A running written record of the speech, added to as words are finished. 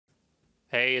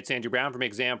Hey, it's Andrew Brown from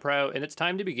Exam Pro, and it's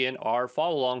time to begin our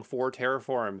follow along for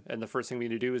Terraform. And the first thing we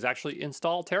need to do is actually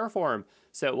install Terraform.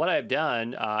 So what I've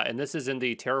done, and this is in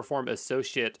the Terraform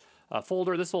Associate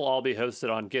folder. This will all be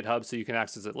hosted on GitHub so you can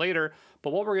access it later.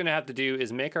 But what we're going to have to do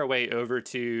is make our way over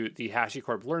to the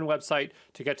HashiCorp Learn website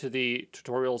to get to the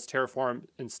tutorials Terraform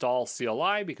install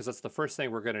CLI, because that's the first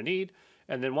thing we're going to need.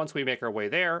 And then once we make our way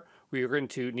there, we are going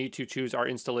to need to choose our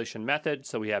installation method.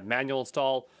 So we have manual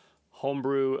install,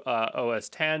 Homebrew OS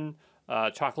 10,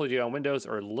 Chocolatey on Windows,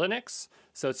 or Linux.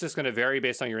 So it's just going to vary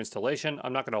based on your installation.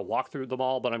 I'm not going to walk through them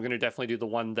all, but I'm going to definitely do the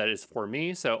one that is for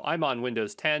me. So I'm on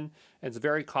Windows 10, and it's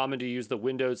very common to use the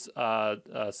Windows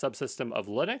subsystem of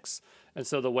Linux. And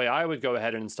so the way I would go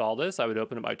ahead and install this, I would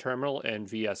open up my terminal in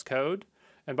VS Code.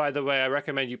 And by the way, I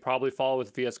recommend you probably follow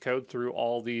with VS Code through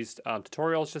all these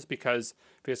tutorials, just because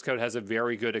VS Code has a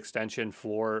very good extension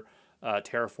for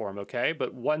Terraform, okay?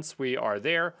 But once we are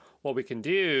there, what we can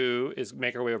do is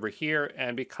make our way over here,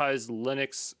 and because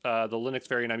Linux, the Linux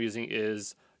variant I'm using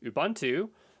is Ubuntu,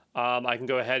 I can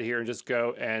go ahead here and just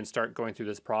go and start going through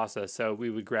this process. So we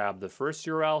would grab the first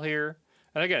URL here,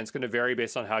 and again, it's going to vary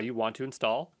based on how you want to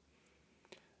install.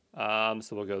 So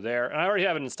we'll go there, and I already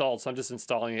have it installed, so I'm just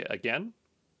installing it again.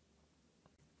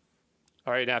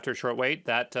 All right, and after a short wait,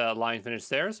 that line finished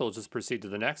there, so we'll just proceed to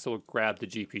the next. So we'll grab the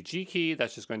GPG key.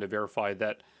 That's just going to verify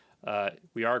that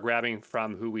we are grabbing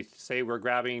from who we say we're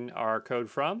grabbing our code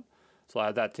from.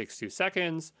 So that takes 2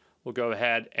 seconds. We'll go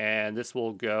ahead, and this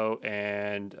will go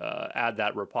and add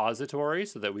that repository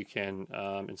so that we can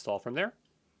install from there.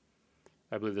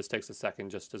 I believe this takes a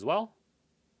second just as well.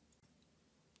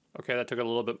 Okay, that took a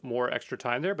little bit more extra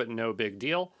time there, but no big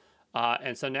deal.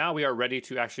 And so now we are ready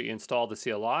to actually install the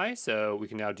CLI. So we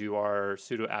can now do our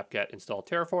sudo apt-get install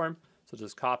Terraform. So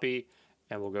just copy,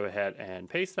 and we'll go ahead and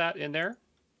paste that in there.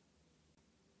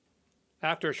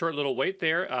 After a short little wait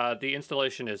there, the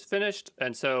installation is finished.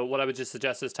 And so what I would just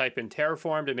suggest is type in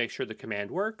Terraform to make sure the command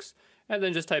works. And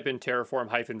then just type in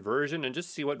Terraform-version and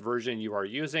just see what version you are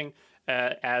using.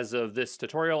 As of this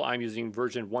tutorial, I'm using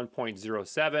version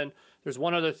 1.07. There's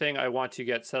one other thing I want to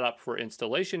get set up for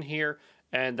installation here,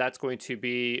 and that's going to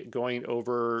be going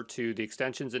over to the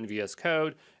extensions in VS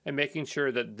Code and making sure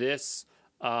that this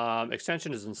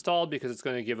extension is installed, because it's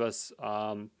going to give us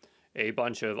a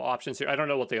bunch of options here. I don't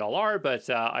know what they all are, but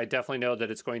I definitely know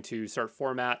that it's going to start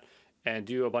format and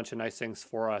do a bunch of nice things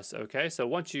for us. Okay, so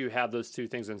once you have those two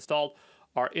things installed,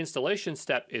 our installation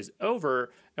step is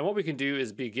over, and what we can do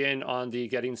is begin on the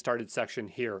getting started section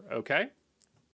here. Okay,